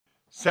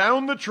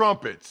Sound the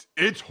trumpets.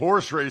 It's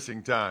horse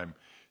racing time.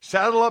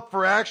 Saddle up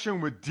for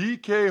action with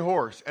DK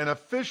Horse, an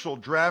official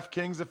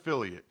DraftKings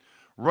affiliate.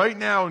 Right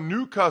now,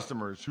 new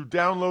customers who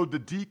download the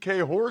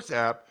DK Horse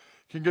app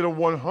can get a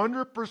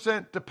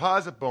 100%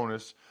 deposit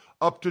bonus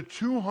up to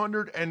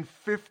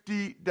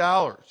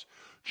 $250.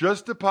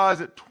 Just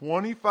deposit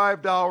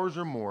 $25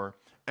 or more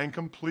and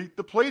complete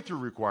the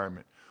playthrough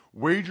requirement.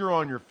 Wager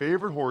on your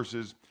favorite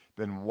horses,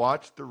 then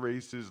watch the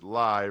races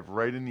live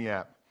right in the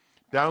app.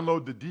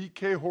 Download the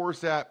DK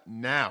Horse app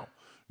now.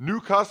 New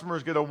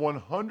customers get a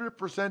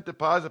 100%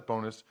 deposit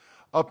bonus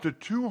up to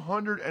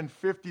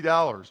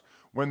 $250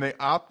 when they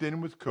opt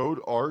in with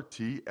code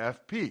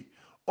RTFP.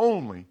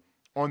 Only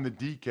on the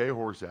DK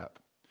Horse app.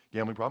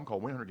 Gambling problem? Call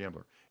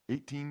 1-800-GAMBLER.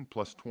 18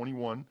 plus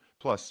 21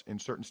 plus in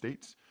certain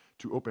states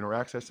to open or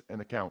access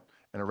an account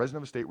and a resident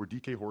of a state where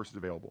DK Horse is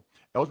available.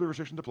 Eligibility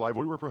restrictions apply.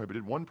 Void where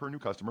prohibited. One per new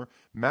customer.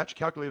 Match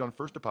calculated on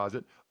first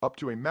deposit up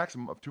to a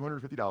maximum of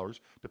 $250.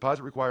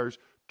 Deposit requires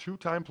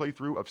 2-time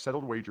playthrough of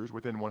settled wagers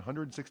within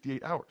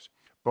 168 hours.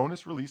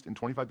 Bonus released in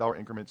 $25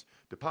 increments.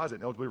 Deposit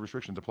and eligibility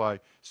restrictions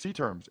apply. See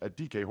terms at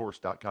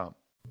dkhorse.com.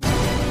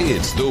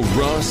 It's the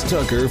Ross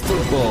Tucker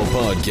Football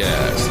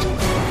Podcast.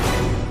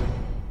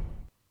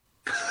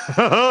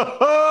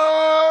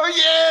 Oh,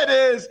 yeah, it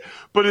is.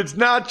 But it's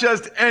not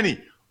just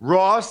any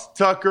Ross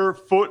Tucker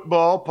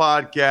Football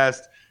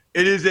Podcast.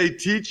 It is a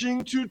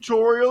teaching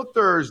tutorial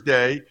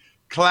Thursday.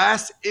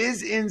 Class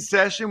is in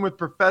session with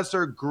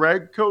Professor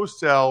Greg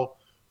Cosell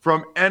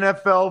from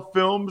NFL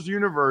Films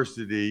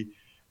University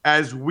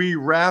as we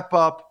wrap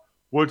up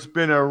what's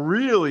been a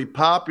really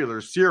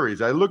popular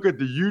series. I look at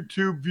the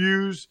YouTube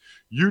views,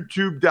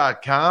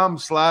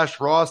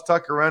 youtube.com/Ross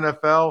Tucker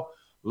NFL.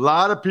 A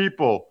lot of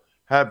people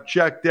have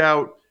checked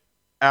out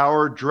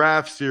our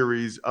draft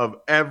series of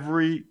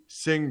every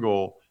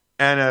single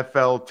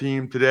NFL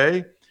team.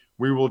 Today,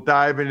 we will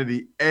dive into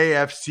the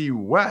AFC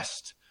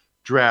West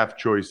draft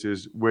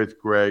choices with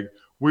Greg.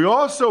 We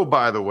also,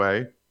 by the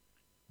way,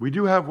 we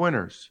do have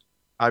winners.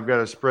 I've got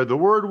a spread the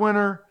word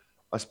winner,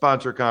 a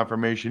sponsor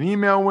confirmation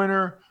email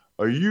winner,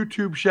 a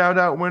YouTube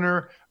shout-out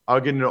winner. I'll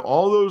get into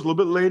all those a little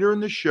bit later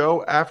in the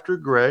show after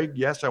Greg.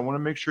 Yes, I want to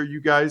make sure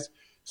you guys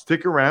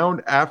stick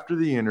around after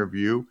the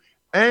interview,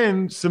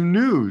 and some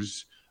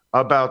news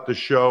about the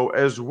show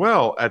as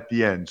well at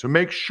the end. So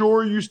make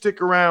sure you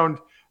stick around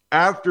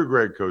after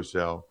Greg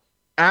Cosell,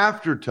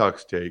 after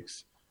Tux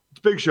Takes. It's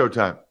Big Show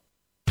time.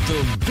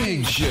 The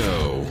Big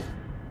Show.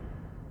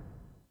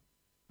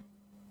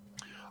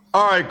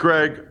 All right,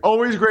 Greg,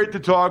 always great to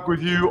talk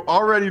with you.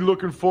 Already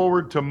looking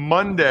forward to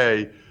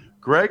Monday.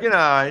 Greg and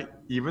I,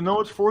 even though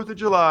it's 4th of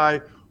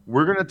July,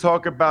 we're going to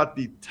talk about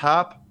the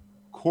top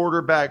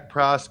quarterback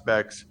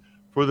prospects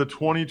for the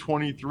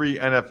 2023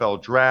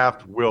 NFL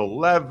Draft. Will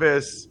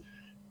Levis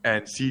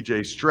and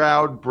C.J.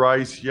 Stroud,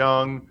 Bryce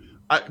Young.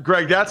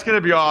 Greg, that's going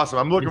to be awesome.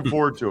 I'm looking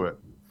forward to it.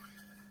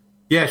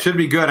 Yeah, it should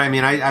be good. I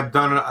mean, I've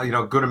done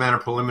a good amount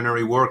of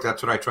preliminary work.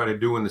 That's what I try to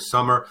do in the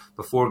summer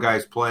before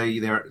guys play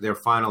their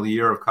final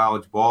year of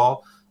college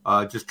ball.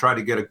 Just try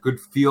to get a good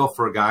feel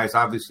for guys.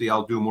 Obviously,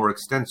 I'll do more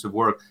extensive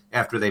work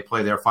after they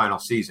play their final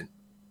season.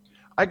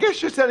 I guess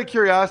just out of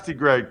curiosity,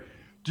 Greg,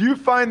 do you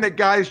find that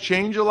guys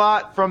change a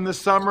lot from the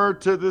summer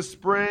to the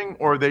spring,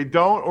 or they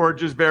don't, or it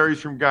just varies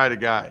from guy to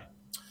guy?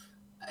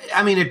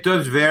 I mean, it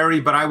does vary,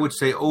 but I would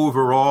say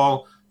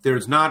overall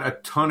there's not a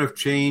ton of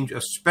change,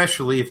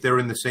 especially if they're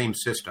in the same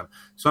system.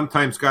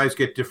 Sometimes guys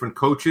get different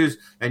coaches,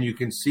 and you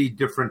can see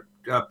different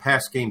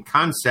pass game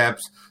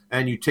concepts,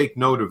 and you take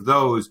note of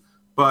those.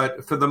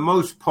 But for the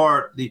most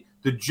part, the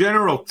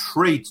general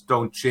traits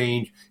don't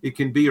change. It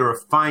can be a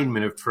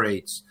refinement of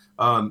traits.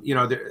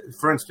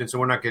 For instance,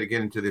 and we're not going to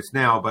get into this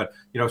now, but,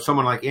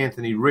 someone like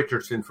Anthony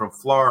Richardson from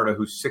Florida,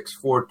 who's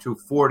 6'4",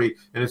 240,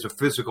 and is a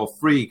physical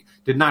freak,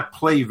 did not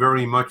play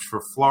very much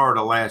for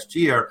Florida last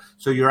year.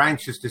 So you're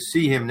anxious to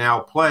see him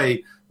now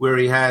play where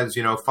he has,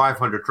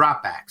 500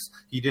 dropbacks.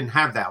 He didn't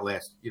have that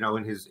last,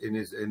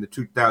 in the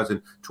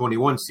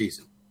 2021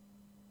 season.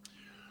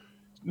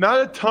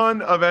 Not a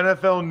ton of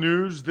NFL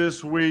news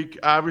this week.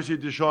 Obviously,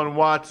 Deshaun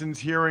Watson's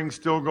hearing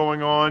still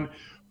going on.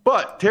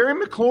 But Terry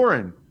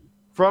McLaurin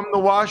from the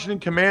Washington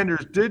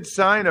Commanders did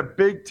sign a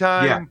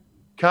big-time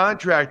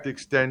contract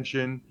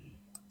extension.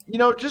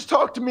 Just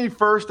talk to me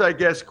first, I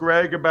guess,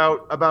 Greg,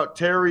 about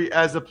Terry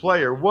as a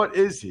player. What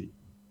is he?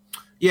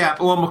 Yeah,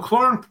 well,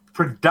 McLaurin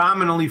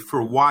predominantly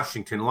for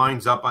Washington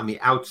lines up on the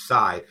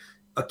outside.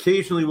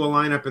 Occasionally will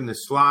line up in the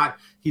slot.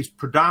 He's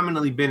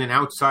predominantly been an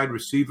outside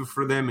receiver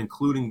for them,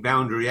 including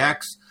boundary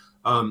X.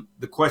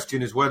 The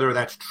question is whether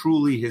that's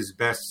truly his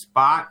best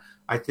spot.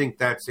 I think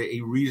that's a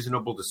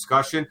reasonable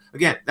discussion.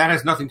 Again, that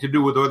has nothing to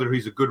do with whether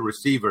he's a good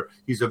receiver.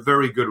 He's a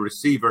very good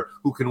receiver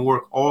who can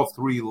work all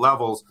three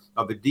levels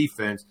of a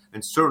defense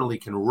and certainly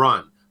can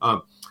run.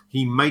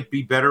 He might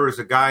be better as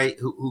a guy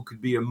who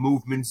could be a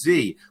movement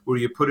Z, where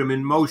you put him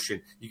in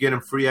motion, you get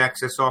him free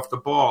access off the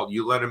ball,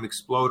 you let him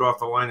explode off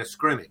the line of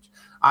scrimmage.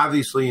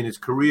 Obviously, in his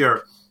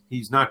career,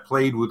 he's not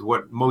played with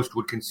what most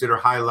would consider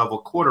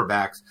high-level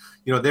quarterbacks.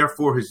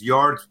 Therefore, his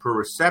yards per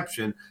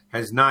reception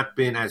has not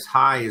been as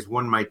high as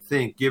one might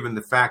think, given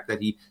the fact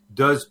that he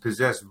does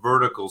possess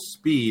vertical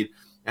speed.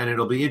 And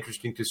it'll be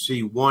interesting to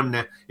see,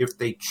 one, if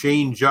they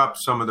change up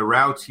some of the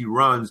routes he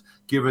runs,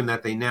 given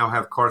that they now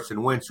have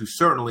Carson Wentz, who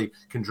certainly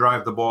can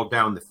drive the ball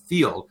down the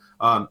field.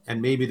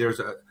 And maybe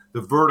there's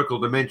the vertical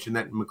dimension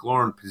that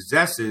McLaurin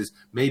possesses,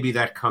 maybe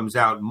that comes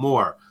out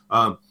more.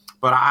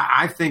 But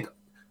I think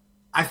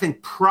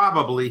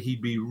probably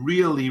he'd be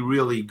really,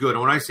 really good.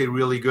 And when I say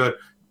really good,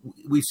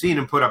 we've seen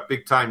him put up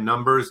big-time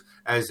numbers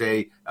as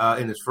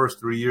in his first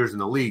 3 years in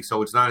the league.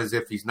 So it's not as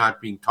if he's not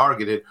being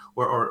targeted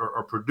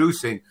or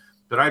producing.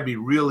 But I'd be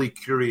really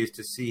curious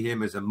to see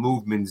him as a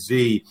movement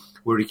Z,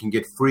 where he can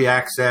get free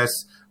access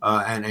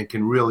and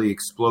can really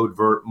explode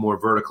more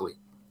vertically.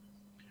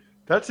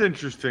 That's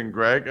interesting,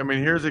 Greg. I mean,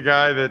 here's a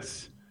guy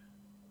that's,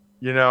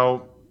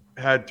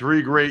 had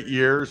 3 great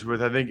years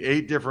with, I think,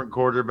 8 different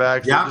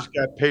quarterbacks. Yeah. He just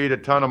got paid a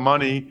ton of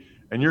money,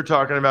 and you're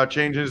talking about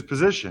changing his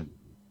position.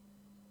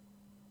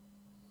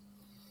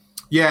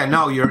 Yeah,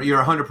 no, you're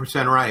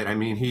 100% right. I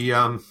mean,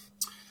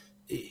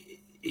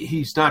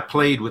 he's not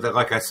played with,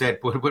 like I said,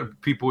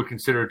 what people would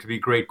consider to be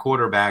great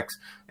quarterbacks.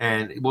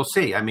 And we'll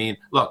see. I mean,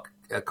 look,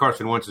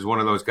 Carson Wentz is one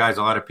of those guys.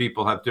 A lot of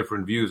people have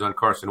different views on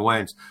Carson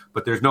Wentz,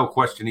 but there's no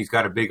question he's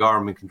got a big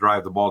arm and can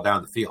drive the ball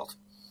down the field.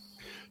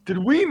 Did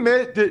we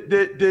miss?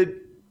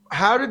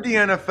 How did the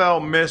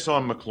NFL miss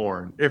on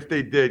McLaurin, if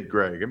they did,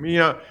 Greg? I mean,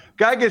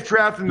 guy gets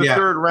drafted in the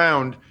 3rd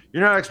round.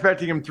 You're not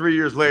expecting him 3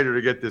 years later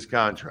to get this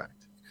contract.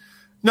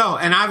 No,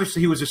 and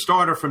obviously he was a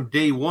starter from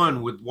day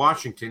one with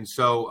Washington,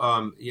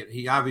 so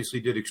he obviously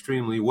did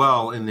extremely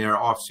well in their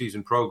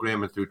off-season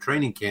program and through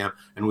training camp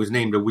and was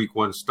named a Week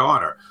 1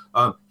 starter.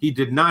 He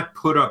did not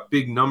put up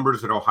big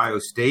numbers at Ohio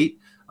State.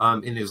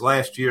 In his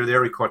last year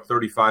there, he caught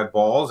 35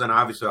 balls, and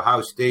obviously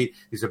Ohio State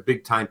is a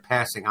big-time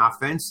passing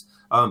offense.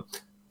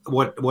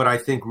 What I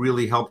think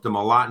really helped him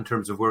a lot in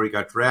terms of where he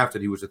got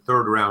drafted, he was a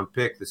 3rd-round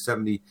pick, the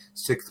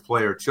 76th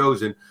player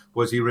chosen,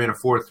 was he ran a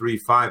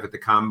 4.35 at the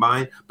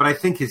Combine. But I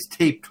think his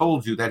tape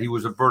told you that he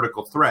was a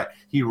vertical threat.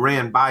 He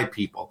ran by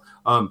people.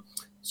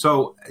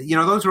 So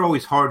those are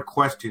always hard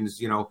questions.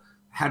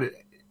 How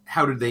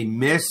did they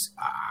miss?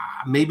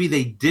 Maybe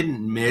they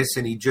didn't miss,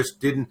 and he just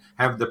didn't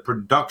have the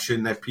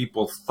production that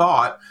people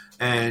thought,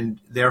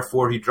 and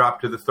therefore he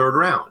dropped to the 3rd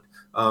round.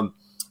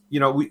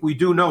 We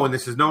do know, and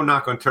this is no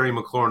knock on Terry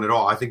McLaurin at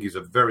all. I think he's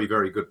a very,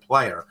 very good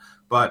player.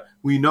 But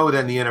we know that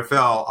in the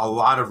NFL, a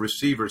lot of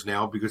receivers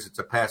now, because it's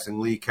a passing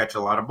league, catch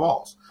a lot of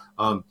balls.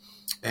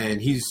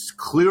 And he's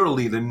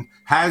clearly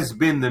has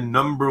been the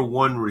number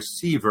 1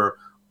 receiver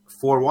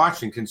for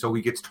Washington, so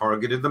he gets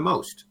targeted the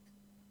most.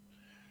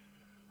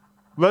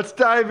 Let's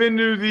dive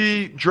into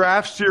the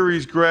draft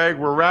series, Greg.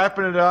 We're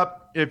wrapping it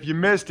up. If you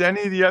missed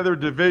any of the other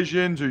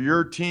divisions or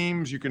your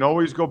teams, you can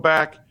always go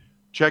back,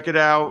 check it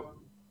out.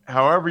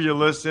 However you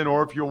listen,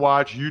 or if you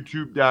watch,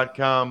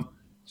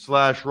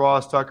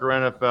 youtube.com/Ross Tucker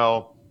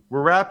NFL.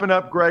 We're wrapping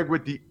up, Greg,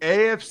 with the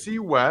AFC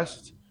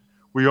West.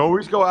 We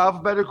always go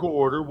alphabetical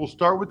order. We'll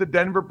start with the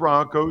Denver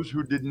Broncos,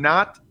 who did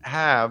not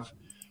have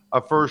a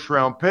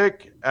first-round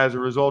pick as a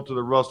result of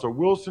the Russell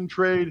Wilson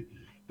trade.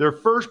 Their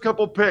first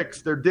couple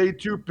picks, their day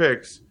 2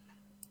 picks,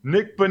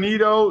 Nick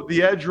Bonito,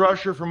 the edge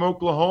rusher from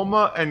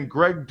Oklahoma, and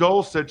Greg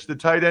Dulcich, the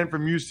tight end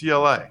from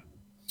UCLA.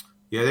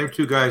 Yeah, they're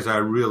 2 guys I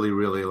really,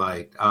 really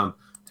liked. To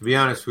be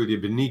honest with you,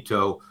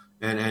 Benito,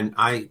 and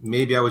I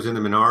was in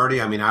the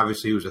minority. I mean,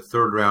 obviously he was a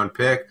 3rd-round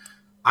pick.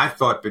 I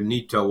thought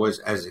Benito was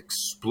as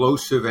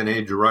explosive an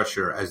edge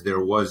rusher as there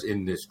was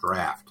in this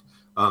draft.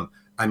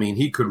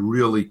 He could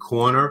really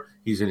corner.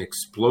 He's an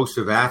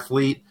explosive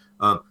athlete.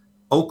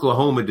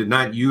 Oklahoma did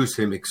not use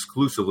him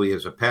exclusively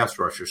as a pass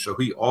rusher, so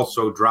he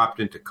also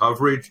dropped into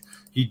coverage.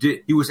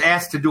 He was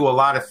asked to do a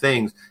lot of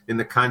things in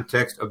the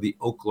context of the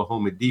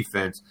Oklahoma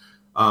defense.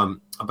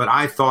 But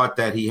I thought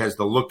that he has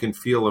the look and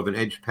feel of an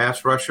edge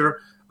pass rusher.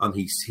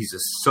 He's a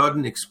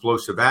sudden,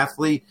 explosive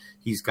athlete.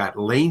 He's got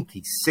length.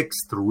 He's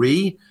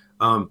 6'3".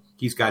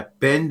 He's got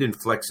bend and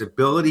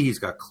flexibility. He's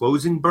got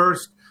closing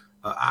burst.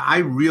 I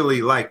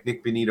really like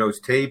Nick Benito's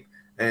tape,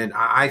 and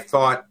I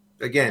thought,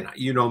 again,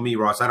 you know me,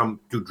 Ross, I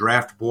don't do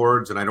draft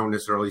boards, and I don't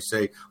necessarily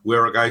say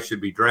where a guy should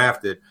be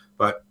drafted,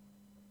 but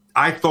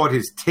I thought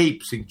his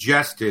tape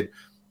suggested,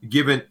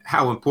 given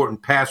how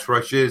important pass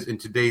rush is in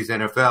today's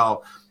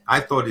NFL, I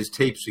thought his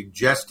tape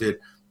suggested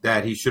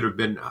that he should have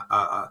been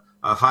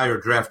a higher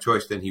draft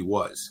choice than he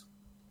was.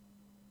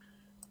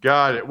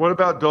 Got it. What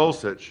about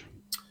Dulcich?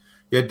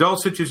 Yeah,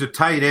 Dulcich is a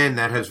tight end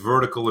that has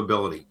vertical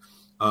ability.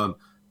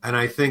 And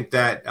I think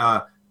that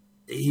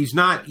he's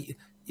not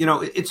 –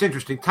 it's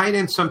interesting. Tight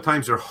ends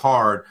sometimes are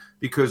hard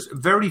because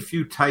very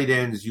few tight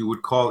ends you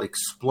would call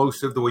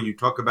explosive the way you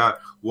talk about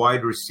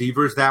wide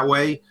receivers that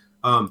way.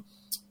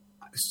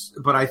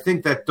 But I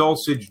think that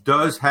Dulcich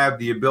does have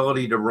the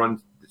ability to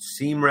run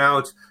seam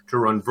routes, to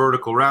run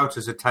vertical routes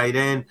as a tight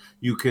end.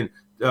 You can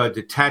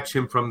detach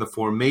him from the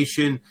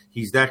formation.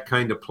 He's that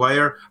kind of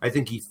player. I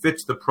think he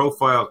fits the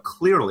profile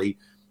clearly.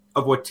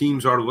 of what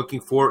teams are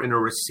looking for in a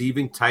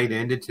receiving tight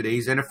end in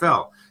today's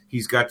NFL.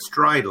 He's got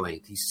stride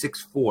length. He's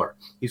 6'4".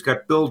 He's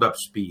got build-up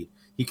speed.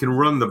 He can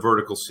run the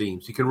vertical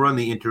seams. He can run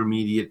the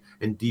intermediate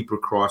and deeper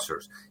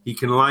crossers. He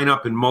can line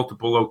up in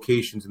multiple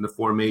locations in the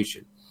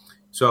formation.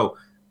 So,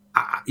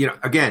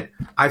 again,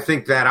 I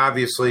think that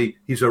obviously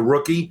he's a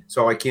rookie,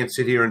 so I can't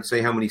sit here and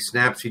say how many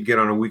snaps he'd get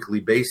on a weekly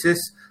basis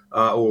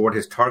or what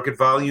his target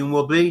volume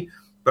will be.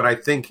 But I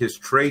think his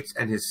traits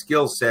and his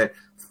skill set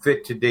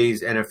fit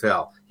today's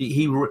NFL.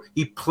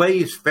 He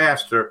plays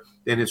faster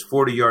than his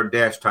 40-yard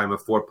dash time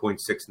of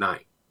 4.69.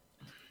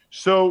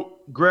 So,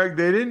 Greg,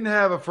 they didn't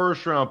have a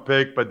first-round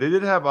pick, but they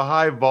did have a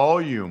high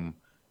volume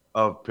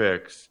of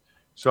picks.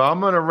 So I'm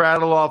going to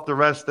rattle off the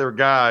rest of their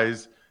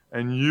guys,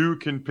 and you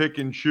can pick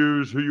and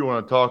choose who you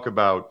want to talk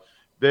about.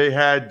 They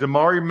had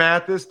Damari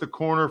Mathis, the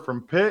corner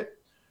from Pitt,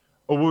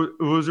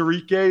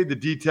 Uzurike, the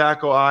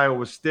D-tackle,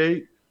 Iowa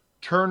State,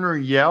 Turner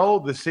Yell,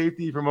 the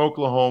safety from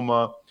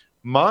Oklahoma,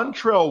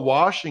 Montrell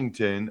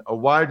Washington, a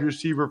wide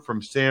receiver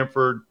from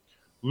Stanford,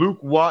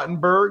 Luke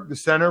Wattenberg, the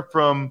center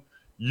from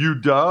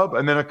UW,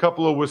 and then a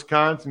couple of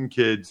Wisconsin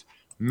kids,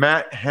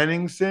 Matt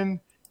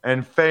Henningsen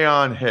and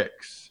Faion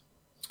Hicks.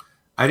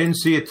 I didn't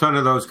see a ton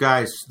of those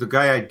guys. The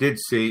guy I did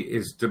see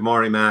is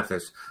Damari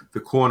Mathis, the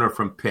corner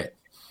from Pitt.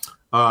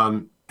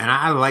 And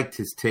I liked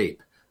his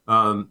tape.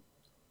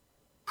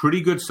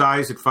 Pretty good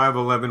size at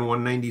 5'11",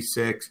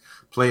 196,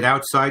 played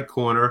outside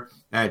corner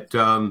at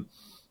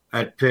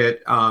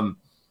Pitt.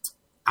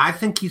 I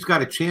think he's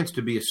got a chance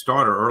to be a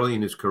starter early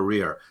in his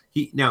career.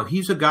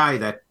 He's a guy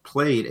that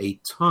played a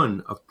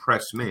ton of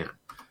press man,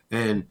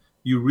 and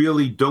you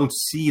really don't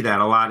see that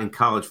a lot in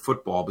college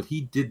football, but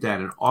he did that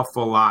an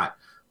awful lot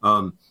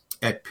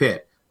at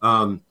Pitt.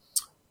 And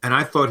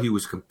I thought he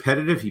was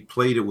competitive. He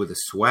played it with a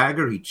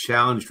swagger. He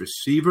challenged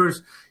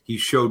receivers. He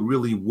showed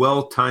really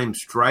well-timed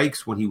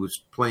strikes when he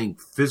was playing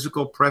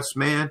physical press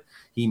man.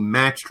 He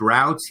matched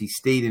routes. He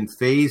stayed in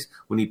phase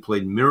when he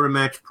played mirror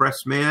match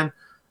press man.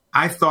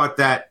 I thought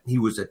that he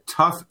was a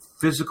tough,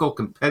 physical,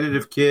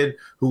 competitive kid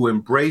who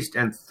embraced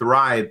and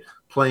thrived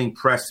playing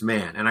press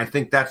man. And I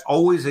think that's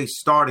always a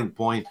starting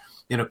point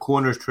in a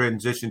corner's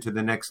transition to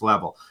the next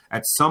level.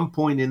 At some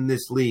point in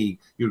this league,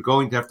 you're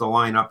going to have to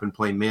line up and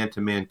play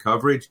man-to-man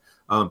coverage.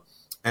 And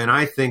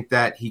I think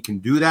that he can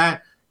do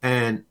that.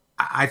 And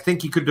I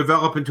think he could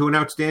develop into an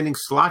outstanding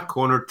slot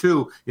corner,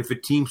 too, if a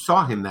team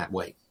saw him that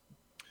way.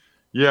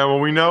 Yeah, well,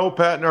 we know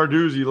Pat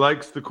Narduzzi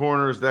likes the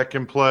corners that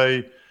can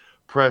play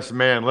press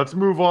man. Let's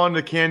move on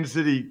to Kansas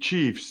City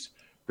Chiefs.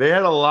 They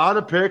had a lot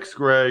of picks,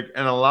 Greg,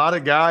 and a lot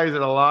of guys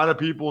that a lot of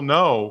people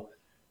know,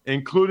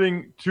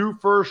 including 2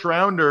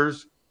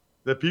 first-rounders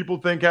that people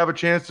think have a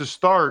chance to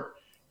start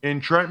in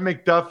Trent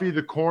McDuffie,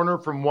 the corner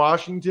from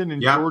Washington, and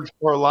George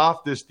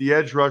Karlaftis, the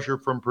edge rusher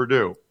from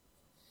Purdue.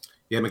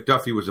 Yeah,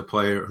 McDuffie was a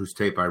player whose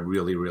tape I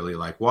really, really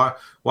like.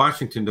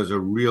 Washington does a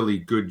really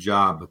good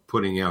job of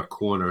putting out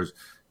corners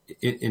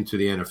into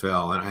the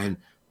NFL,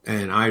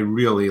 and I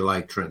really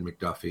like Trent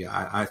McDuffie.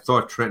 I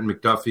thought Trent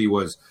McDuffie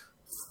was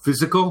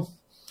physical.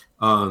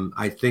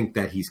 I think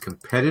that he's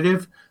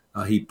competitive.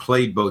 He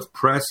played both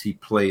press. He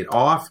played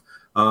off.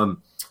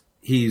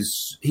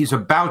 He's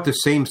about the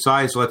same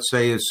size, let's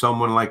say, as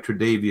someone like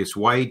Tre'Davious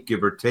White,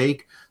 give or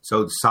take.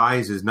 So the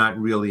size is not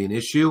really an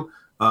issue.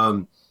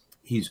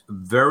 He's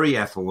very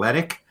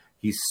athletic.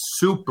 He's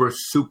super,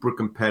 super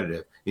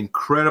competitive,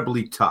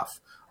 incredibly tough.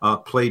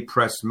 Played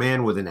press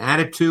man with an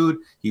attitude.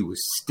 He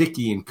was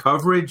sticky in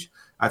coverage.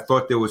 I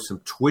thought there was some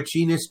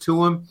twitchiness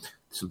to him,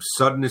 some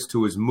suddenness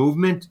to his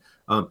movement.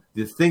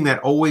 The thing that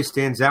always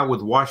stands out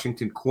with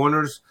Washington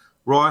corners,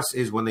 Ross,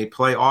 is when they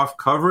play off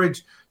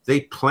coverage,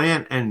 they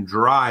plant and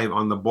drive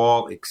on the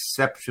ball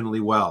exceptionally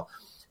well.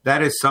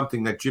 That is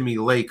something that Jimmy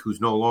Lake, who's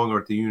no longer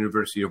at the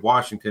University of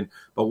Washington,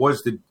 but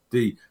was the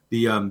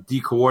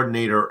D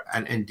coordinator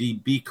and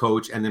DB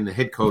coach and then the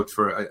head coach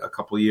for a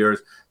couple of years,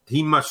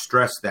 he must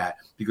stress that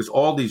because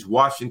all these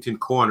Washington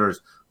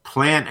corners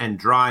plant and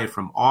drive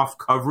from off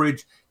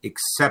coverage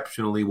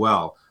exceptionally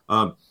well.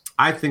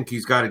 I think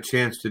he's got a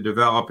chance to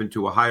develop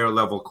into a higher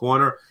level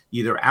corner,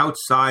 either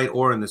outside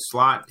or in the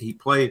slot. He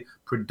played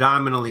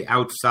predominantly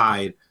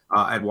outside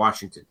at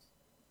Washington.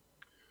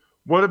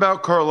 What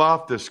about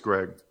Karlaftis,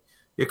 Greg?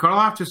 Yeah,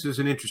 Karlaftis is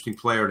an interesting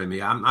player to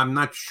me. I'm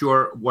not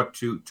sure what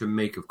to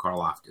make of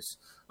Karlaftis.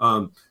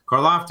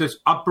 Karlaftis'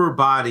 upper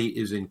body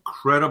is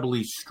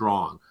incredibly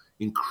strong.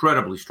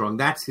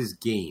 That's his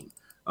game.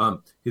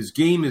 His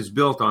game is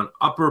built on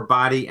upper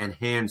body and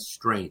hand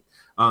strength.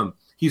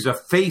 He's a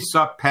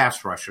face-up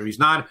pass rusher. He's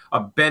not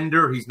a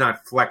bender. He's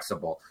not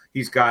flexible.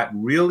 He's got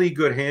really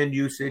good hand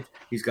usage.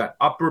 He's got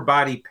upper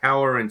body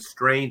power and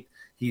strength.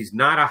 He's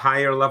not a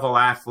higher-level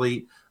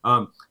athlete.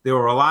 There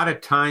were a lot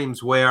of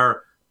times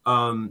where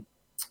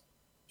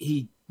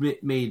he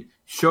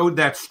showed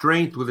that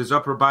strength with his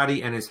upper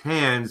body and his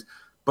hands,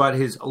 but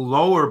his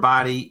lower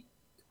body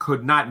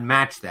could not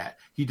match that.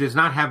 He does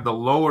not have the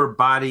lower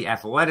body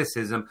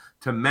athleticism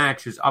to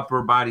match his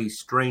upper body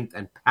strength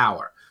and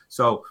power.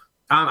 So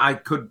I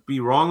could be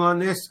wrong on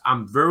this.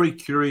 I'm very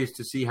curious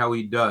to see how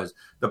he does.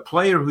 The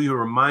player who you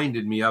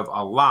reminded me of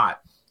a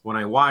lot when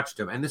I watched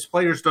him, and this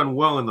player's done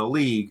well in the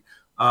league,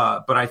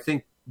 but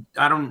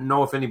I don't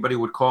know if anybody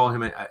would call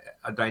him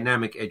a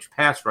dynamic edge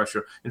pass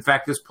rusher. In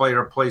fact, this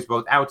player plays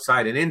both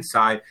outside and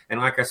inside, and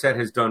like I said,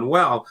 has done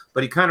well,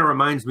 but he kind of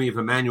reminds me of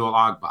Emmanuel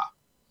Ogbah.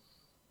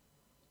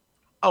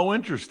 Oh,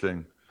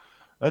 interesting.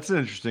 That's an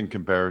interesting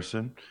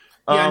comparison.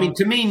 Yeah, I mean,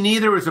 to me,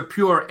 neither is a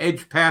pure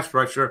edge pass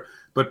rusher,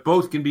 but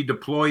both can be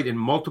deployed in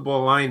multiple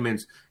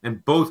alignments,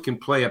 and both can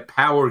play a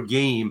power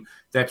game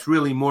that's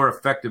really more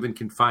effective in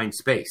confined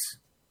space.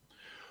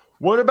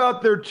 What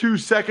about their 2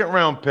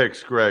 second-round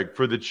picks, Greg,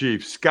 for the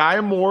Chiefs?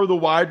 Sky Moore, the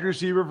wide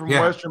receiver from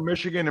Western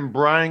Michigan, and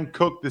Brian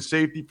Cook, the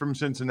safety from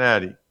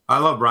Cincinnati. I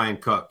love Brian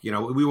Cook. You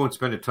know, we won't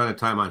spend a ton of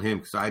time on him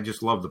because I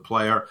just love the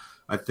player.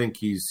 I think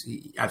he's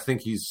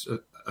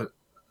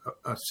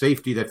a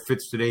safety that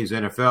fits today's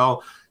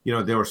NFL. You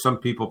know, there were some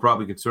people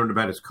probably concerned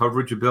about his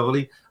coverage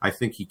ability. I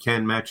think he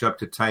can match up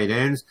to tight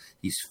ends.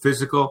 He's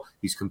physical.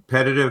 He's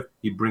competitive.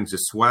 He brings a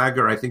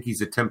swagger. I think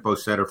he's a tempo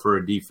setter for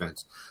a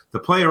defense. The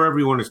player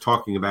everyone is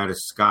talking about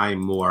is Sky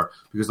Moore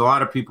because a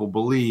lot of people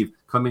believe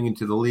coming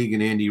into the league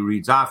in Andy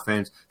Reid's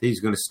offense that he's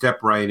going to step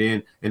right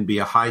in and be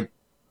a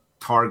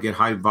high-target,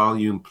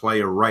 high-volume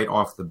player right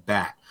off the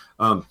bat.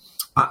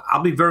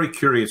 I'll be very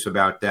curious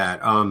about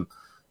that.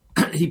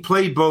 He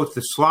played both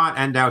the slot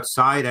and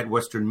outside at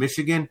Western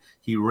Michigan.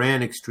 He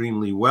ran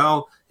extremely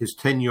well. His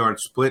 10-yard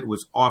split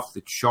was off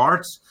the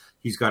charts.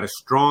 He's got a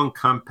strong,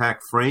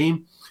 compact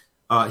frame.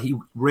 He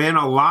ran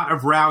a lot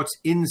of routes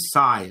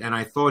inside, and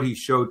I thought he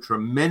showed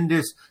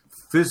tremendous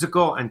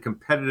physical and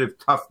competitive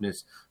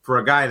toughness for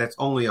a guy that's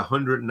only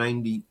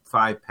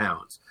 195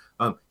 pounds.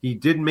 He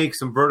did make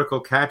some vertical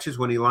catches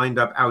when he lined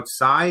up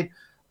outside.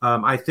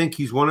 I think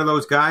he's one of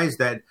those guys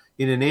that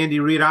in an Andy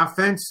Reid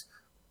offense,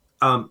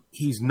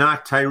 he's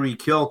not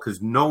Tyreek Hill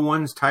because no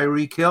one's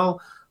Tyreek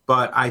Hill,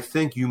 but I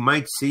think you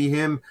might see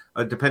him,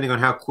 depending on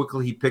how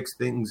quickly he picks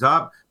things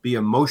up, be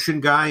a motion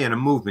guy and a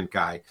movement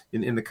guy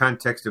in the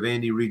context of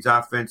Andy Reid's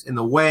offense in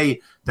the way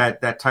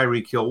that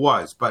Tyreek Hill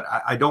was. But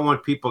I don't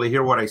want people to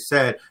hear what I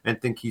said and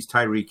think he's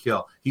Tyreek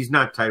Hill. He's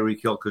not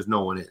Tyreek Hill because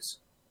no one is.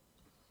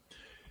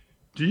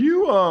 Do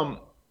you I'm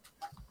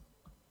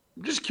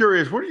just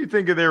curious, what do you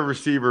think of their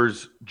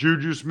receivers,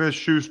 Juju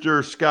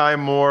Smith-Schuster, Sky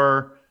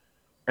Moore,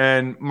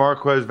 and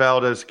Marquez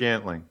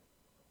Valdez-Scantling?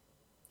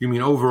 You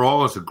mean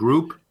overall as a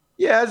group?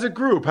 Yeah, as a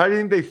group. How do you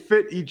think they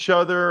fit each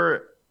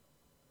other?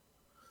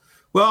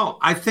 Well,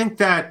 I think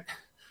that,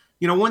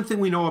 one thing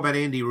we know about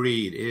Andy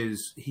Reid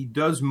is he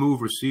does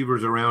move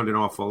receivers around an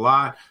awful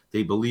lot.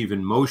 They believe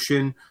in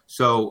motion.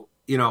 So,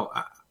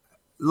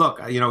 look,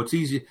 it's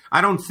easy.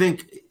 I don't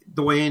think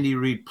the way Andy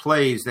Reid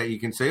plays that you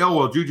can say, oh,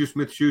 well, Juju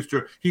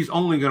Smith-Schuster, he's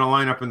only going to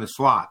line up in the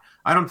slot.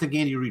 I don't think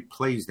Andy Reid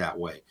plays that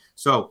way.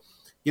 So,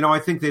 I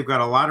think they've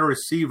got a lot of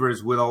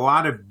receivers with a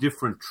lot of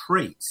different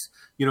traits.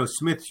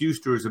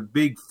 Smith-Schuster is a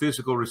big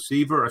physical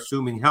receiver,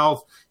 assuming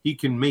health. He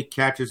can make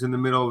catches in the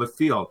middle of the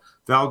field.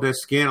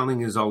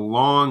 Valdez-Scantling is a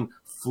long,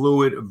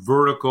 fluid,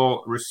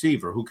 vertical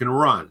receiver who can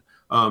run.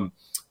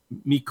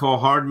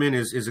 Mecole Hardman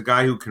is a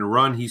guy who can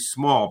run. He's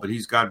small, but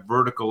he's got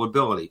vertical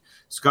ability.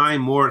 Sky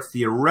Moore,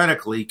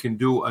 theoretically, can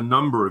do a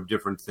number of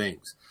different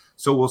things.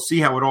 So we'll see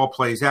how it all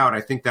plays out.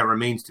 I think that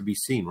remains to be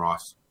seen,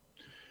 Ross.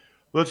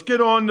 Let's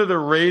get on to the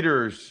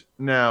Raiders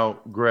now,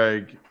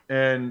 Greg.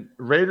 And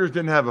Raiders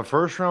didn't have a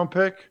first-round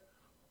pick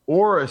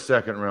or a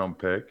second-round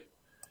pick.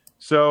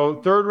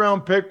 So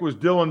third-round pick was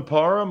Dylan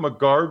Parham, a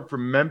guard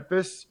from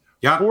Memphis.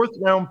 Yeah.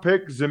 Fourth-round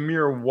pick,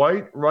 Zamir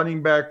White,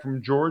 running back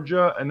from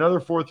Georgia. Another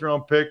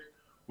fourth-round pick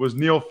was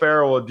Neil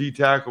Farrell, a D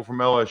tackle from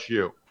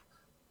LSU.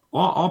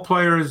 All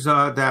players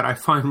that I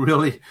find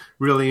really,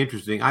 really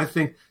interesting. I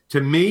think, to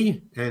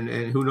me, and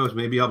who knows,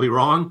 maybe I'll be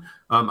wrong,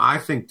 I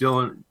think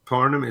Dylan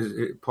Parham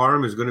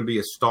is going to be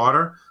a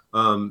starter.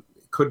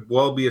 Could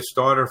well be a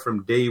starter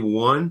from day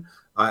one.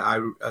 I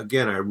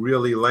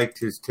really liked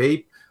his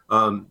tape.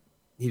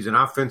 He's an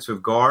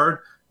offensive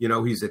guard.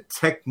 He's a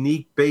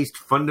technique-based,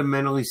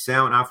 fundamentally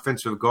sound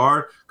offensive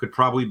guard. Could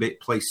probably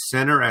play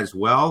center as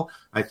well.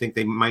 I think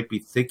they might be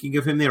thinking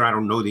of him there. I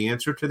don't know the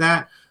answer to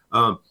that.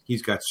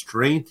 He's got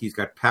strength. He's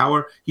got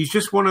power. He's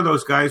just one of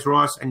those guys,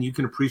 Ross, and you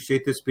can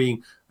appreciate this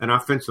being an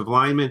offensive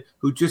lineman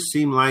who just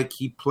seemed like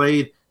he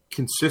played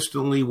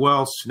consistently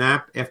well,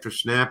 snap after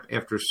snap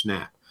after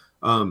snap.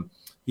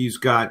 He's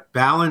got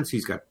balance.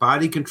 He's got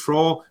body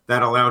control.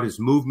 That allowed his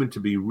movement to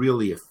be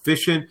really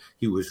efficient.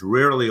 He was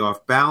rarely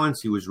off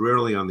balance. He was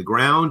rarely on the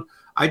ground.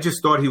 I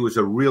just thought he was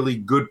a really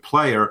good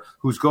player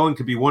who's going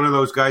to be one of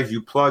those guys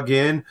you plug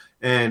in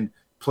and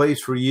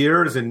plays for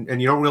years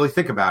and you don't really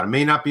think about him.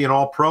 May not be an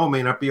all-pro,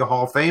 may not be a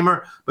Hall of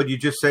Famer, but you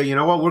just say,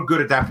 we're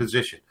good at that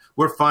position.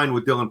 We're fine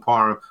with Dylan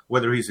Parham,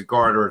 whether he's a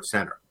guard or at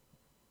center.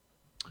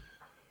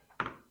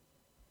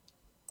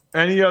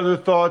 Any other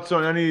thoughts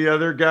on any of the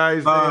other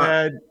guys they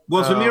had?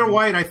 Well, Zamir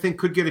White, I think,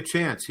 could get a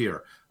chance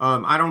here.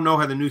 I don't know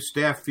how the new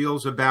staff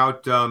feels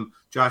about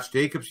Josh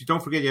Jacobs.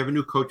 Don't forget, you have a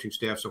new coaching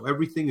staff, so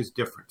everything is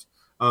different.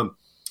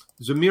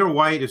 Zamir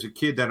White is a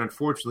kid that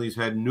unfortunately has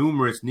had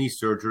numerous knee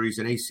surgeries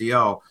and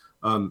ACL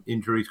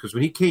injuries, because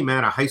when he came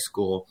out of high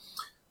school,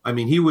 I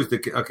mean, he was a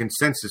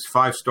consensus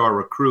 5-star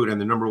recruit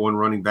and the number 1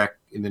 running back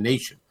in the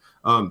nation.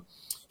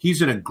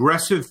 He's an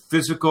aggressive,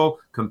 physical,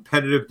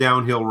 competitive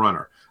downhill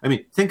runner. I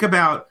mean, think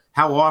about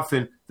how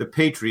often the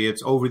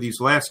Patriots over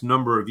these last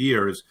number of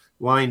years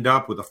lined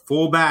up with a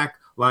fullback,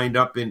 lined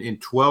up in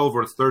 12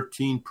 or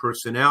 13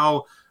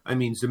 personnel. I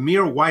mean,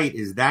 Zamir White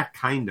is that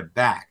kind of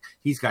back.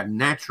 He's got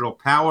natural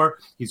power.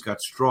 He's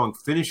got strong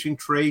finishing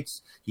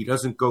traits. He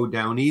doesn't go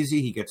down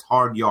easy. He gets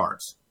hard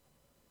yards.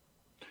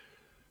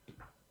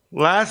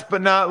 Last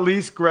but not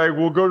least, Greg,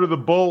 we'll go to the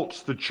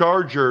Bolts, the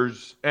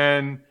Chargers,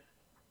 and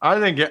I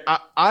think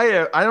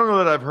I don't know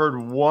that I've heard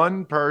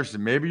one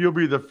person, maybe you'll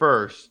be the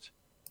first,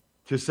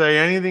 to say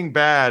anything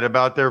bad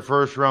about their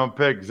first-round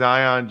pick,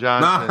 Zion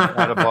Johnson,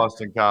 out of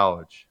Boston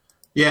College.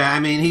 Yeah, I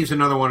mean, he's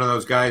another one of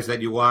those guys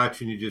that you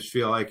watch and you just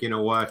feel like, you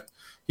know what,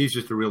 he's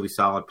just a really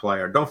solid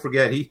player. Don't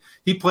forget, he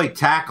played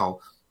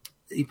tackle.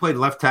 He played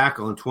left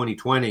tackle in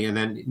 2020 and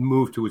then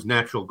moved to his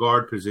natural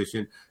guard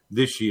position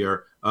this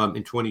year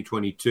in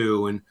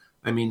 2022. And,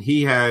 I mean,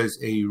 he has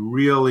a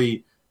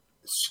really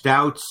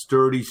stout,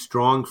 sturdy,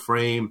 strong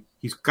frame.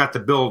 He's got the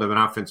build of an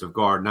offensive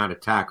guard, not a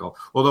tackle,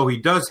 although he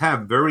does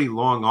have very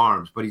long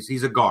arms, but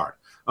he's a guard.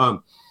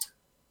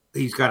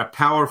 He's got a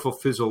powerful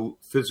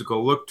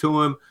physical look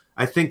to him.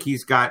 I think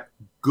he's got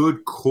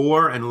good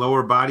core and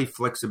lower body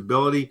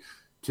flexibility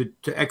to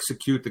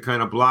execute the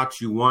kind of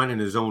blocks you want in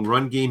his own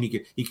run game.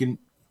 He can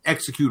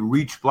execute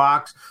reach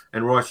blocks,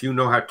 and Ross, you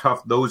know how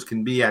tough those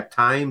can be at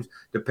times,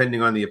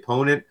 depending on the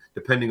opponent,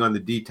 depending on the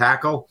D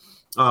tackle.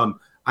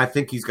 I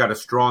think he's got a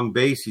strong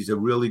base. He's a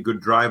really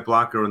good drive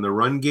blocker in the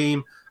run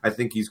game. I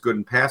think he's good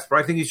in pass pro.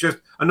 I think he's just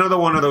another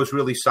one of those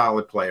really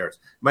solid players.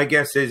 My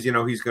guess is,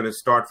 he's going to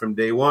start from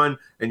day one,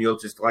 and you'll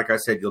just, like I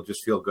said, you'll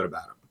just feel good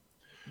about him.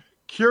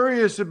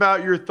 Curious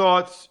about your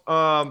thoughts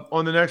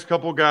on the next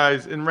couple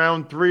guys. In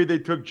round 3, they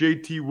took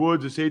J.T.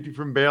 Woods, a safety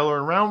from Baylor.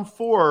 In round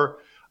 4,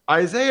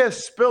 Isaiah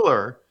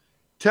Spiller,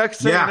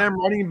 Texas A&M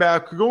running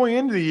back. Going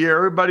into the year,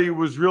 everybody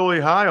was really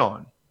high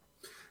on.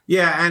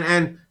 Yeah,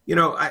 and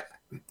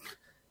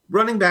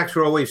running backs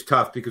are always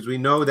tough because we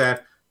know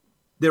that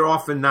they're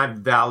often not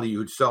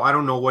valued. So I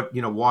don't know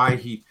why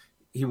he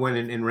went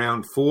in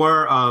round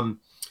 4.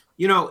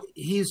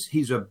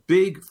 He's a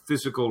big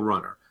physical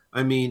runner.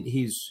 I mean,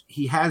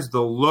 he has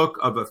the look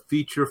of a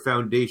feature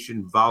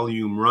foundation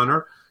volume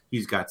runner.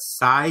 He's got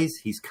size.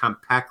 He's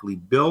compactly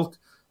built.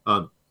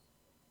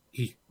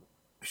 He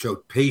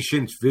showed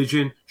patience,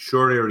 vision,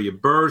 short area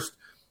burst.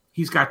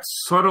 He's got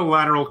subtle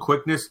lateral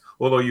quickness,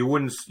 although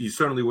you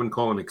certainly wouldn't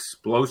call him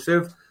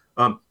explosive.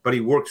 But he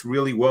works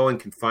really well in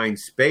confined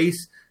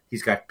space.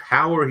 He's got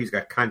power. He's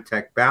got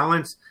contact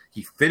balance.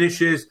 He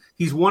finishes.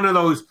 He's one of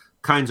those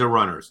kinds of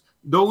runners.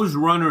 Those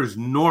runners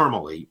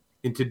normally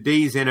in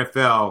today's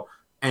NFL,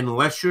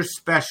 unless you're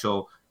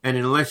special and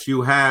unless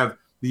you have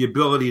the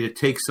ability to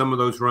take some of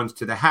those runs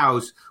to the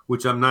house,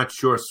 which I'm not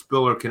sure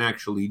Spiller can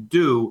actually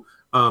do,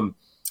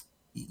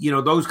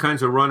 those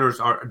kinds of runners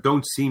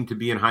don't seem to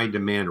be in high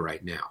demand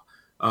right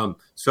now.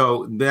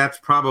 So that's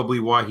probably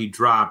why he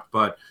dropped.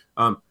 But,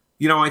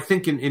 I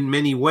think in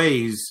many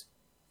ways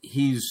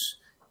he's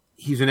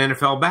an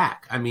NFL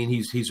back. I mean,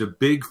 he's a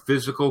big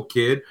physical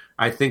kid.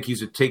 I think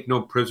he's a take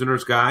no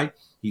prisoners guy.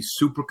 He's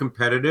super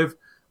competitive.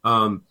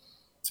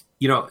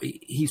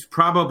 He's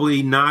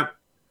probably not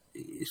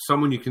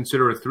someone you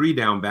consider a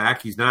 3-down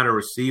back. He's not a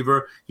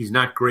receiver. He's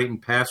not great in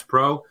pass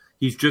pro.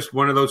 He's just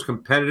one of those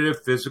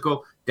competitive,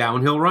 physical,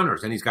 downhill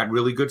runners, and he's got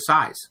really good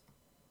size.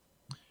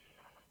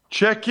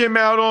 Check him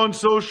out on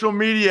social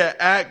media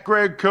at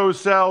Greg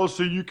Cosell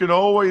so you can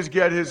always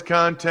get his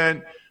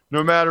content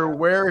no matter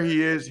where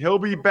he is. He'll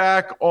be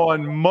back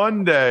on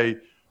Monday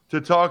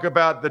to talk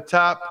about the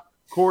top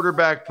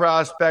quarterback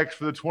prospects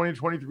for the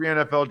 2023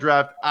 NFL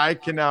Draft. I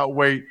cannot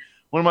wait.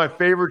 One of my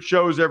favorite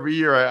shows every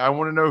year. I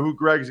want to know who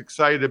Greg's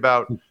excited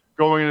about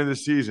going into the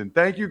season.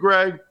 Thank you,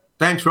 Greg.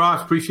 Thanks,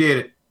 Ross. Appreciate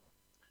it.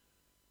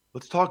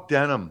 Let's talk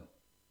denim.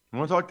 You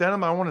want to talk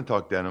denim? I want to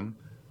talk denim.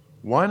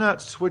 Why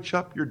not switch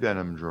up your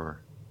denim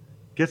drawer?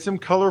 Get some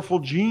colorful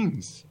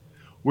jeans.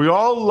 We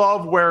all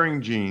love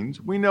wearing jeans.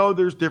 We know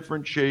there's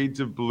different shades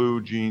of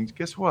blue jeans.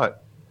 Guess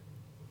what?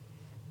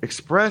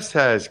 Express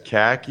has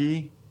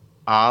khaki,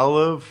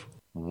 olive,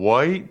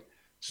 white.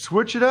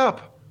 Switch it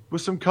up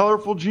with some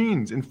colorful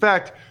jeans. In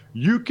fact,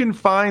 you can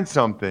find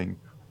something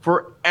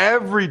for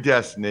every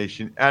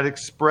destination at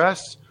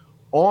Express,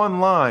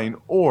 online,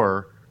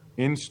 or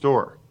in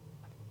store.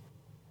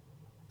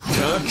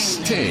 Tuck's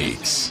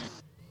Takes.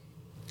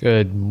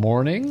 Good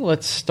morning.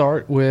 Let's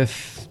start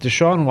with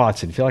Deshaun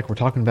Watson. I feel like we're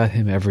talking about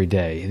him every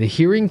day. The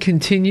hearing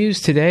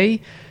continues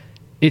today.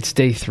 It's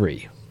day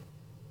 3.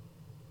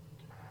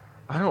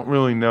 I don't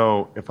really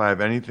know if I have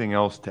anything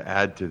else to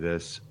add to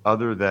this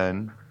other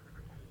than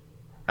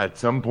at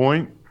some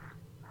point,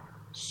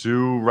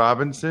 Sue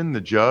Robinson,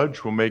 the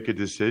judge, will make a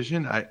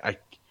decision.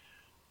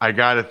 I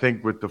got to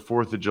think with the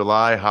 4th of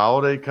July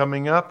holiday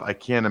coming up, I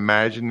can't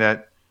imagine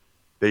that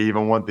they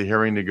even want the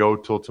hearing to go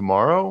till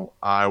tomorrow.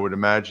 I would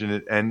imagine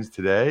it ends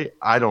today.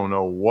 I don't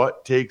know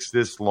what takes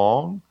this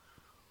long,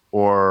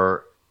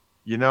 or,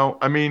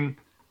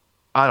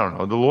 I don't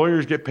know. The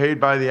lawyers get paid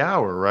by the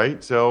hour,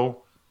 right?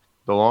 So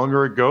the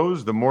longer it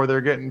goes, the more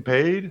they're getting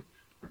paid.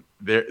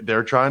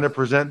 They're trying to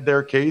present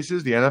their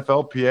cases. The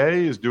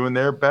NFLPA is doing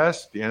their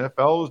best. The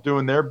NFL is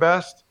doing their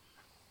best.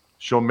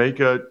 She'll make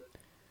a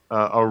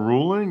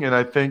ruling, and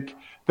I think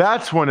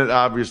that's when it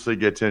obviously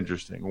gets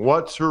interesting.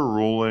 What's her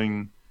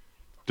ruling?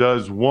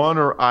 Does one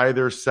or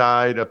either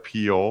side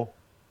appeal?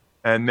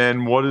 And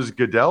then what does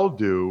Goodell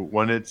do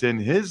when it's in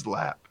his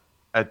lap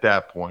at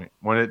that point,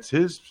 when it's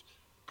his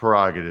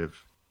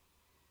prerogative?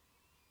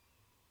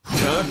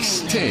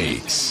 Tux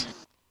Takes.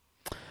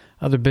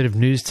 Other bit of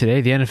news today,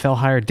 the NFL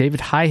hired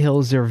David Highhill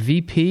as their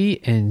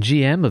VP and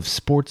GM of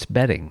sports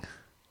betting.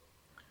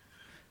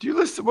 Do you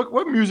listen?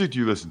 What music do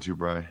you listen to,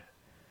 Brian?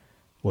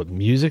 What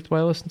music do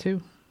I listen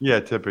to?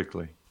 Yeah,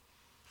 typically.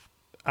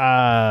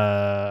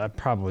 I'd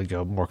probably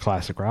go more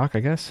classic rock, I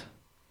guess.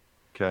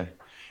 Okay.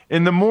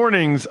 In the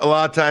mornings, a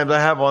lot of times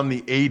I have on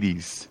the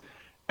 80s.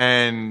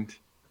 And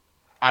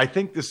I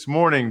think this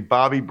morning,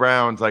 Bobby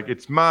Brown's like,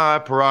 "It's my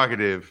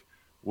prerogative"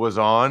 was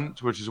on,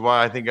 which is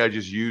why I think I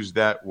just used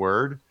that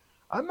word.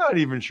 I'm not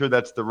even sure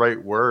that's the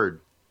right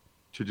word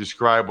to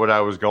describe what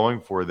I was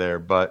going for there,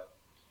 but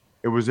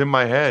it was in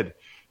my head.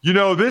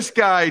 This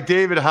guy,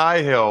 David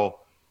Highhill,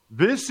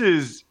 this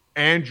is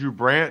Andrew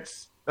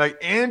Brandt's. Like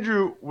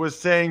Andrew was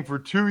saying for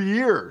 2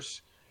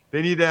 years,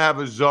 they need to have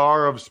a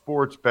czar of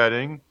sports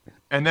betting,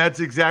 and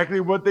that's exactly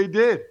what they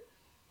did.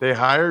 They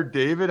hired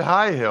David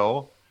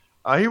Highhill.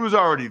 He was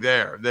already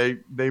there.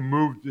 They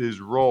moved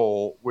his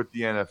role with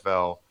the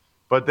NFL,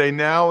 but they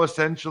now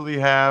essentially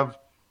have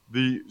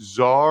the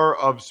czar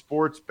of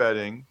sports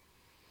betting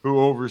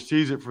who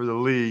oversees it for the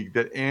league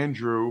that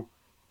Andrew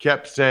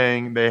kept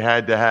saying they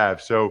had to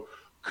have. So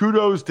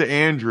kudos to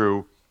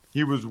Andrew.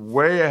 He was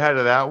way ahead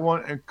of that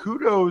one. And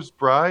kudos,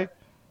 Bri,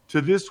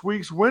 to this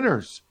week's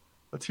winners.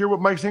 Let's hear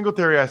what Mike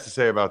Singletary has to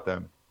say about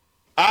them.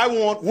 I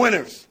want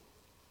winners.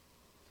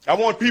 I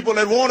want people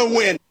that want to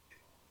win.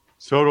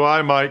 So do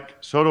I, Mike.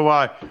 So do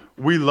I.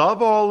 We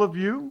love all of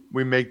you.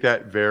 We make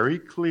that very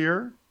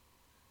clear.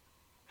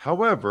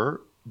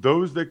 However,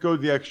 those that go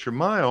the extra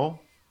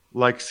mile,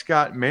 like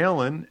Scott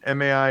Malin,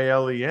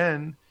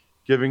 Mailen,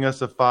 giving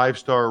us a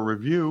 5-star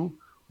review,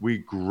 we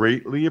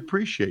greatly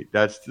appreciate.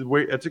 That's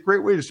a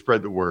great way to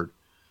spread the word.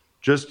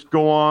 Just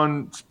go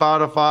on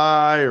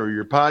Spotify or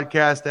your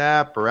podcast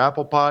app or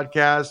Apple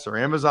Podcasts or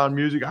Amazon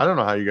Music. I don't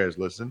know how you guys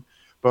listen,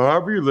 but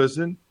however you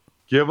listen,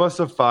 give us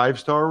a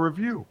 5-star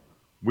review.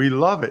 We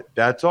love it.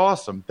 That's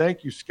awesome.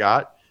 Thank you,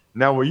 Scott.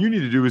 Now, what you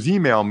need to do is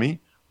email me,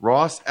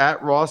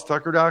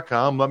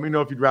 ross@rosstucker.com. Let me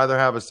know if you'd rather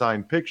have a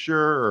signed picture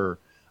or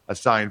a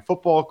signed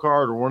football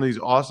card or one of these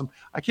awesome.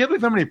 I can't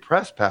believe how many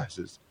press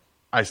passes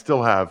I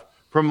still have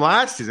from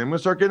last season. I'm going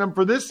to start getting them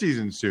for this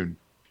season soon.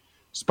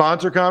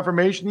 Sponsor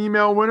confirmation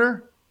email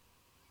winner,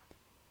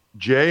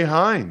 Jay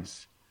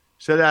Hines.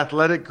 Said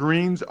athletic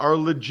greens are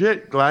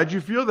legit. Glad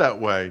you feel that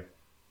way.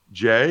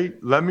 Jay,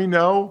 let me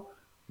know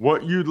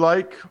what you'd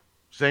like.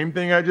 Same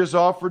thing I just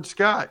offered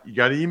Scott. You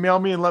got to email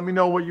me and let me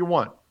know what you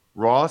want.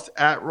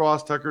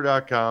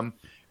 ross@rosstucker.com.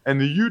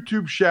 And the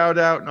YouTube shout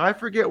out, and I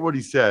forget what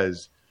he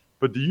says,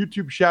 but the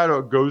YouTube shout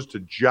out goes to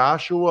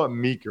Joshua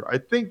Meeker. I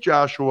think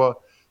Joshua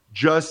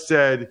just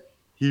said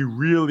he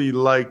really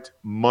liked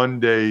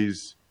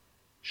Monday's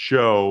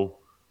show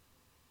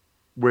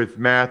with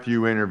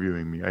Matthew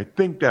interviewing me. I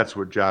think that's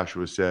what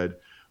Joshua said,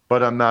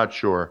 but I'm not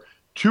sure.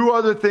 2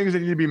 other things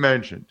that need to be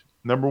mentioned.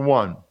 Number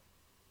 1,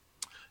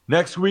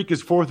 next week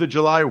is 4th of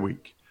July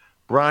week.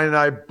 Brian and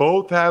I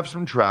both have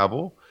some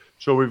travel,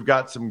 so we've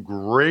got some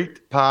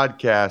great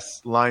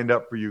podcasts lined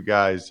up for you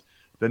guys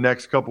the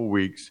next couple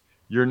weeks.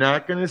 You're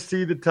not going to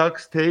see the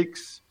Tux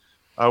Takes.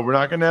 We're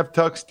not going to have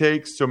Tux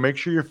Takes, so make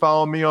sure you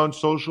follow me on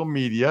social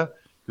media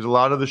because a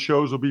lot of the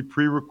shows will be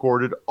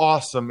pre-recorded.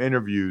 Awesome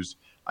interviews.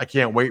 I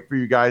can't wait for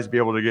you guys to be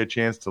able to get a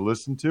chance to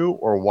listen to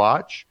or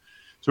watch.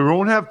 So we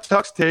won't have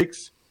Tux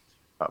Takes,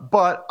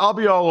 but I'll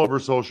be all over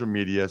social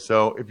media.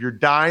 So if you're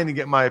dying to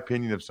get my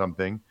opinion of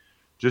something,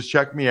 just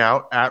check me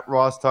out at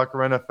Ross Tucker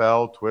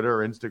NFL, Twitter,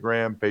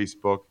 Instagram,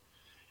 Facebook.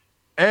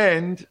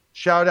 And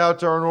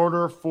shout-outs are in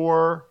order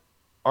for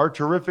our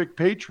terrific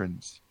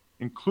patrons,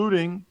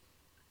 including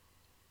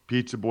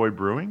Pizza Boy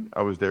Brewing.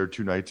 I was there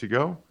 2 nights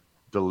ago.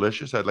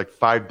 Delicious. I had like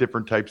 5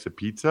 different types of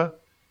pizza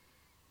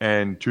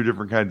and 2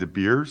 different kinds of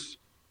beers.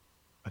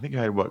 I think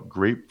I had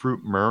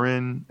grapefruit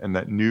Murrin and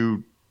that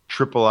new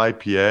triple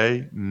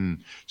IPA.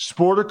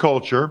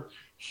 Sporticulture,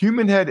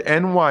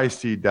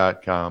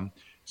 humanheadnyc.com,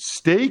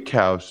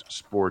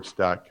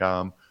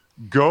 steakhousesports.com,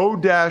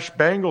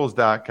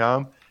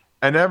 go-bengals.com,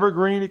 and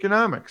Evergreen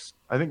Economics.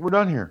 I think we're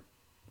done here.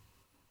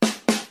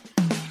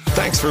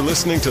 Thanks for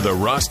listening to the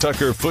Ross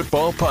Tucker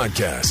Football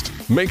Podcast.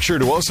 Make sure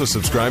to also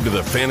subscribe to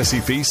the Fantasy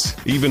Feast,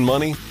 Even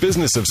Money,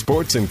 Business of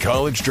Sports, and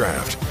College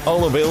Draft.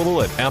 All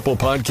available at Apple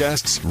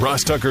Podcasts,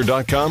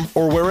 rosstucker.com,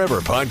 or wherever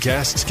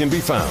podcasts can be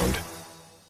found.